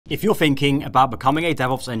If you're thinking about becoming a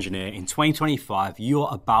DevOps engineer in 2025, you're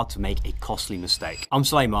about to make a costly mistake. I'm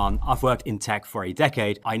Suleiman. I've worked in tech for a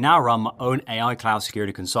decade. I now run my own AI cloud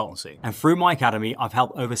security consultancy. And through my academy, I've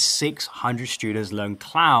helped over 600 students learn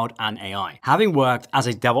cloud and AI. Having worked as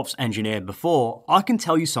a DevOps engineer before, I can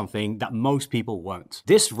tell you something that most people won't.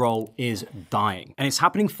 This role is dying, and it's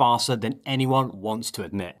happening faster than anyone wants to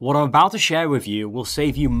admit. What I'm about to share with you will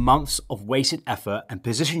save you months of wasted effort and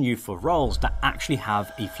position you for roles that actually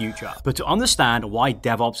have a future. But to understand why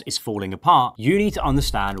DevOps is falling apart, you need to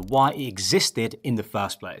understand why it existed in the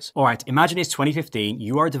first place. All right, imagine it's 2015,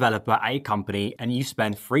 you are a developer at a company and you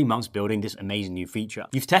spend 3 months building this amazing new feature.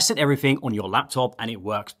 You've tested everything on your laptop and it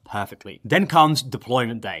works perfectly. Then comes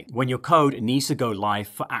deployment day, when your code needs to go live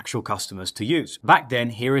for actual customers to use. Back then,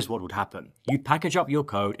 here is what would happen. You'd package up your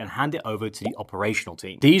code and hand it over to the operational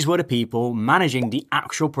team. These were the people managing the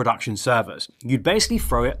actual production servers. You'd basically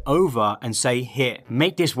throw it over and say, here,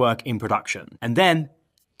 make this work in production. And then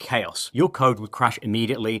chaos. Your code would crash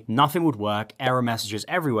immediately, nothing would work, error messages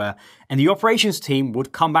everywhere, and the operations team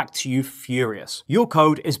would come back to you furious. Your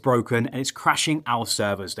code is broken and it's crashing our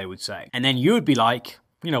servers, they would say. And then you would be like,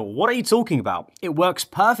 what are you talking about? It works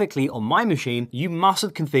perfectly on my machine. You must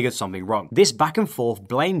have configured something wrong. This back and forth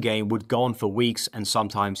blame game would go on for weeks and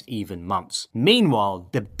sometimes even months. Meanwhile,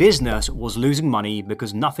 the business was losing money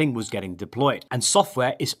because nothing was getting deployed, and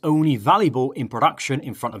software is only valuable in production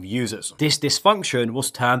in front of users. This dysfunction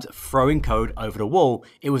was termed throwing code over the wall.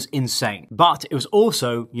 It was insane, but it was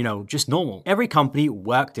also, just normal. Every company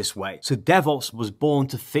worked this way. So DevOps was born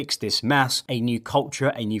to fix this mess, a new culture,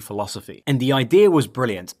 a new philosophy. And the idea was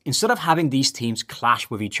brilliant. Instead of having these teams clash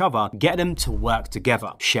with each other, get them to work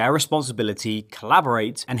together, share responsibility,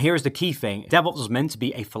 collaborate, and here is the key thing. DevOps was meant to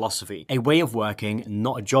be a philosophy, a way of working,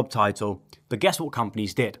 not a job title. But guess what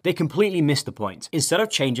companies did? They completely missed the point. Instead of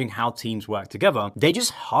changing how teams work together, they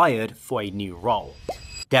just hired for a new role.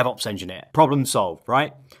 DevOps engineer. Problem solved,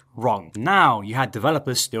 right? Wrong. Now you had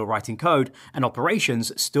developers still writing code and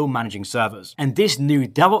operations still managing servers. And this new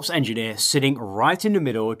DevOps engineer sitting right in the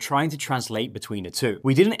middle trying to translate between the two.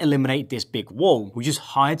 We didn't eliminate this big wall, we just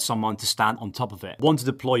hired someone to stand on top of it. Want to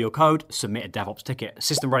deploy your code? Submit a DevOps ticket.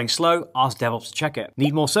 System running slow? Ask DevOps to check it.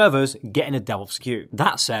 Need more servers? Get in a DevOps queue.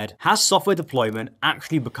 That said, has software deployment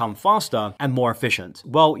actually become faster and more efficient?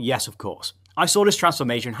 Well, yes, of course. I saw this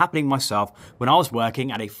transformation happening myself when I was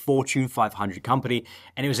working at a Fortune 500 company,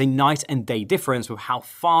 and it was a night and day difference with how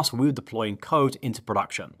fast we were deploying code into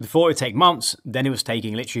production. Before it would take months, then it was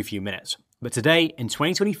taking literally a few minutes. But today, in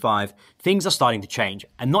 2025, things are starting to change,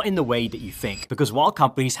 and not in the way that you think. Because while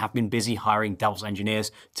companies have been busy hiring DevOps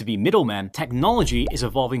engineers to be middlemen, technology is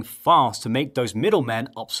evolving fast to make those middlemen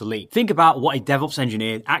obsolete. Think about what a DevOps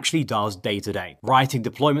engineer actually does day to day. Writing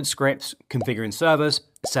deployment scripts, configuring servers,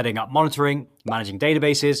 setting up monitoring, managing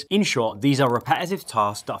databases. In short, these are repetitive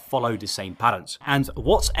tasks that follow the same patterns. And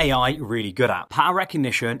what's AI really good at? Pattern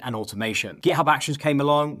recognition and automation. GitHub Actions came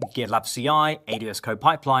along, GitLab CI, AWS Code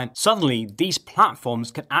Pipeline. Suddenly, these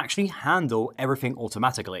platforms can actually handle everything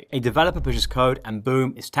automatically. A developer pushes code and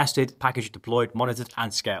boom, it's tested, packaged, deployed, monitored,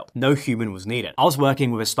 and scaled. No human was needed. I was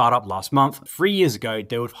working with a startup last month. 3 years ago,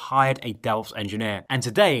 they would have hired a DevOps engineer. And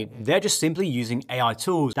today, they're just simply using AI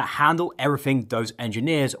tools that handle everything those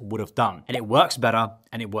engineers would have done. And it works better,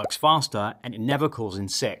 and it works faster, and it never calls in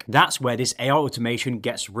sick. That's where this AI automation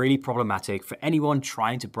gets really problematic for anyone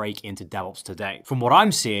trying to break into DevOps today. From what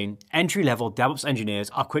I'm seeing, entry-level DevOps engineers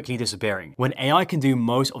are quickly disappearing. When AI can do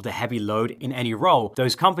most of the heavy load in any role,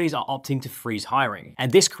 those companies are opting to freeze hiring.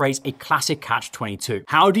 And this creates a classic catch-22.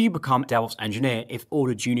 How do you become a DevOps engineer if all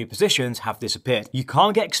the junior positions have disappeared? You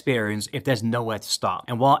can't get experience if there's nowhere to start.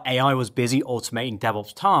 And while AI was busy automating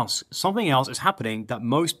DevOps tasks, something else is happening that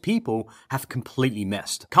most people have completely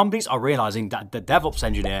missed. Companies are realizing that the DevOps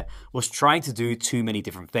engineer was trying to do too many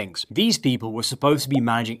different things. These people were supposed to be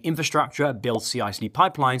managing infrastructure, build CI/CD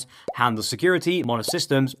pipelines, handle security, monitor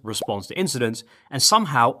systems, respond to incidents, and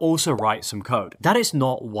somehow also write some code. That is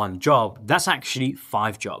not one job, that's actually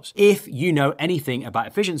 5 jobs. If you know anything about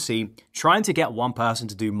efficiency, trying to get one person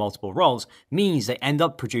to do multiple roles means they end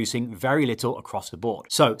up producing very little across the board.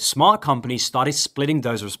 So smart companies started splitting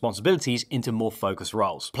those responsibilities into more focused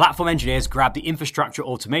roles. Platform engineers grab the infrastructure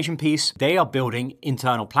automation piece. They are building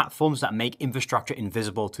internal platforms that make infrastructure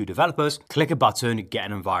invisible to developers. Click a button, get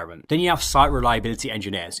an environment. Then you have site reliability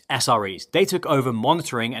engineers, SREs. They took over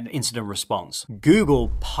monitoring and incident response. Google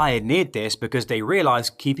pioneered this because they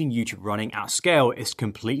realized keeping YouTube running at scale is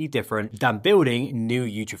completely different than building new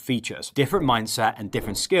YouTube features. Different mindset and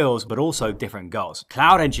different skills, but also different goals.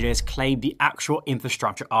 Cloud engineers claim the actual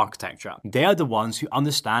infrastructure architecture. They are the ones who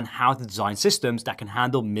understand how to design systems that can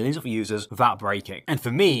handle millions of users without breaking. engineering. And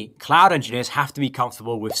for me, cloud engineers have to be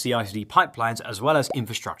comfortable with CI/CD pipelines as well as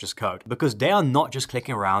infrastructure as code, because they are not just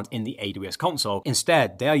clicking around in the AWS console.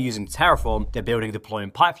 Instead, they are using Terraform, they're building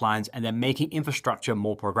deployment pipelines, and they're making infrastructure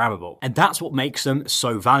more programmable. And that's what makes them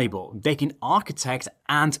so valuable. They can architect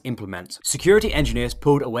and implement. Security engineers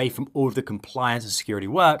pulled away from all of the compliance and security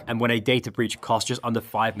work, and when a data breach costs just under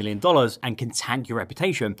 $5 million and can tank your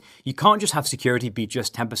reputation, you can't just have security be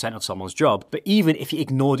just 10% of someone's job. But even if you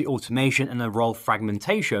ignore the automation and the role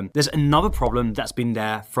fragmentation, there's another problem that's been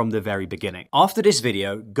there from the very beginning. After this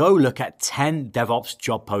video, go look at 10 DevOps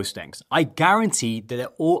job postings. I guarantee that they're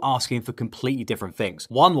all asking for completely different things.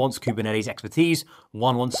 One wants Kubernetes expertise,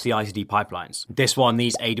 one wants CI/CD pipelines. This one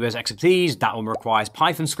needs AWS expertise, that one requires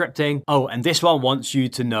Python scripting. Oh, and this one wants you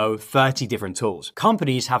to know 30 different tools.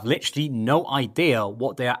 Companies have literally no idea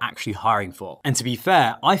what they are actually hiring for. And to be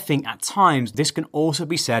fair, I think at times this can also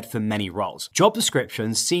be said for many roles. Job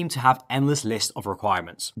descriptions seem to have endless lists of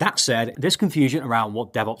requirements. That said, this confusion around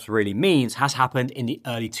what DevOps really means has happened in the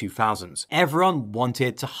early 2000s. Everyone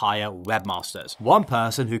wanted to hire webmasters. One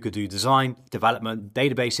person who could do design, development,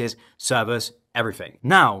 databases, servers, everything.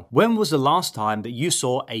 Now, when was the last time that you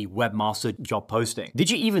saw a webmaster job posting? Did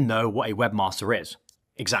you even know what a webmaster is?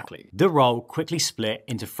 Exactly. The role quickly split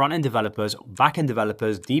into front-end developers, back-end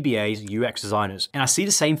developers, DBAs, UX designers. And I see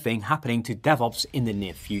the same thing happening to DevOps in the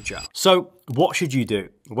near future. So what should you do?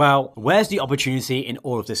 Well, where's the opportunity in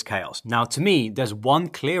all of this chaos? Now, to me, there's one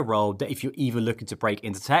clear role that if you're either looking to break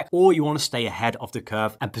into tech or you want to stay ahead of the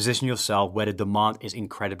curve and position yourself where the demand is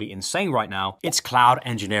incredibly insane right now, it's cloud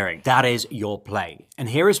engineering. That is your play. And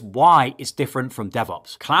here is why it's different from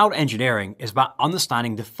DevOps. Cloud engineering is about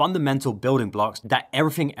understanding the fundamental building blocks that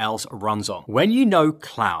everything else runs on. When you know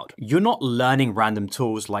cloud, you're not learning random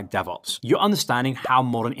tools like DevOps. You're understanding how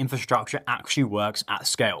modern infrastructure actually works at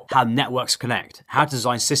scale, how networks connect, how to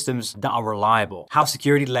design systems that are reliable, how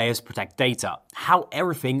security layers protect data, how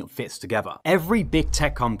everything fits together. Every big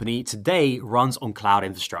tech company today runs on cloud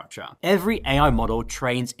infrastructure. Every AI model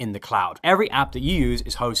trains in the cloud. Every app that you use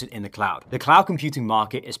is hosted in the cloud. The cloud computing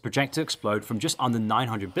market is projected to explode from just under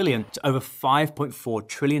 $900 billion to over $5.4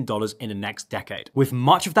 trillion in the next decade, with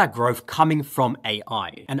much of that growth coming from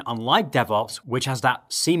AI. And unlike DevOps, which has that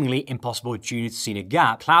seemingly impossible junior to senior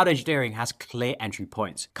gap, cloud engineering has clear entry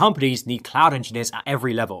points. Companies need cloud engineers at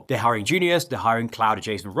every level. They're hiring juniors, they're hiring cloud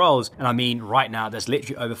adjacent roles, and I mean, right now, there's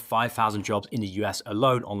literally over 5,000 jobs in the US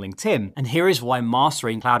alone on LinkedIn. And here is why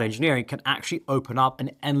mastering cloud engineering can actually open up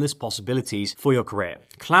an endless possibilities for your career.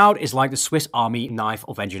 Cloud is like the Swiss Army knife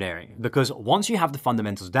of engineering, because once you have the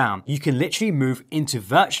fundamentals down, you can literally move into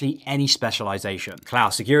virtually any specialization. Cloud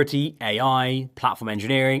security, AI, platform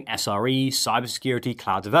engineering, SRE, cybersecurity,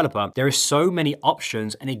 cloud developer. There are so many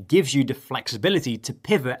options, and it gives you the flexibility to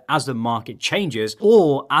pivot as the market changes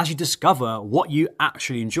or as you discover what you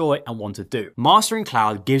actually enjoy and want to do. Mastering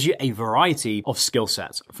cloud gives you a variety of skill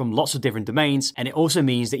sets from lots of different domains, and it also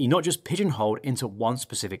means that you're not just pigeonholed into one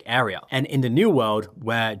specific area. And in the new world,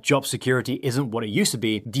 where job security isn't what it used to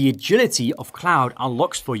be, the agility of cloud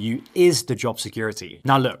unlocks for you is the job security.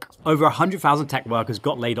 Now look, over 100,000 tech workers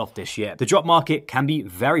got laid off this year. The job market can be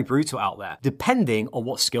very brutal out there, depending on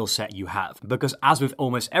what skill set you have. Because as with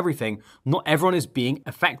almost everything, not everyone is being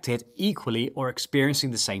affected equally or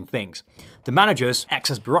experiencing the same things. The managers,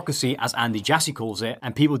 excess bureaucracy as Andy Jassy calls it,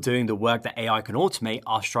 and people doing the work that AI can automate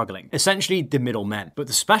are struggling. Essentially the middlemen. But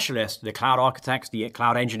the specialists, the cloud architects, the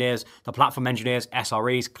cloud engineers, the platform engineers,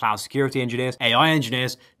 SREs, cloud security engineers, AI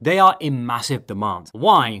engineers, they are in massive demand.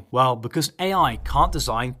 Why? Well, because AI can't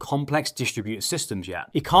design complex distributed systems yet.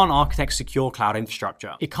 It can't architect secure cloud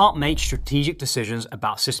infrastructure. It can't make strategic decisions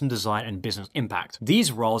about system design and business impact.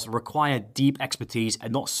 These roles require deep expertise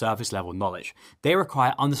and not surface level knowledge. They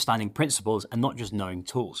require understanding principles and not just knowing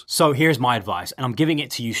tools. So here's my advice, and I'm giving it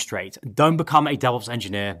to you straight. Don't become a DevOps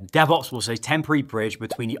engineer. DevOps was a temporary bridge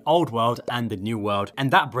between the old world and the new world, and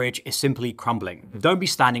that bridge is simply crumbling. Don't be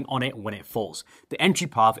standing on it when it falls. The entry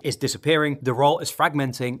path is disappearing, the role is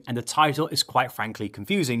fragmenting, and the title is quite frankly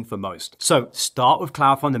confusing for most. So start with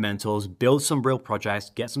cloud fundamentals, build some real projects,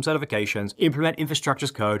 get some certifications, implement infrastructure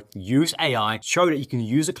as code, use AI, show that you can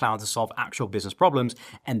use the cloud to solve actual business problems,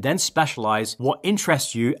 and then specialize what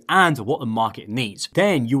interests you and what the market needs.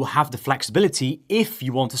 Then you will have the flexibility if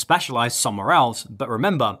you want to specialize somewhere else. But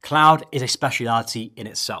remember, cloud is a speciality in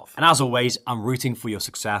itself. And as always, I'm rooting for your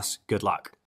success. Good luck.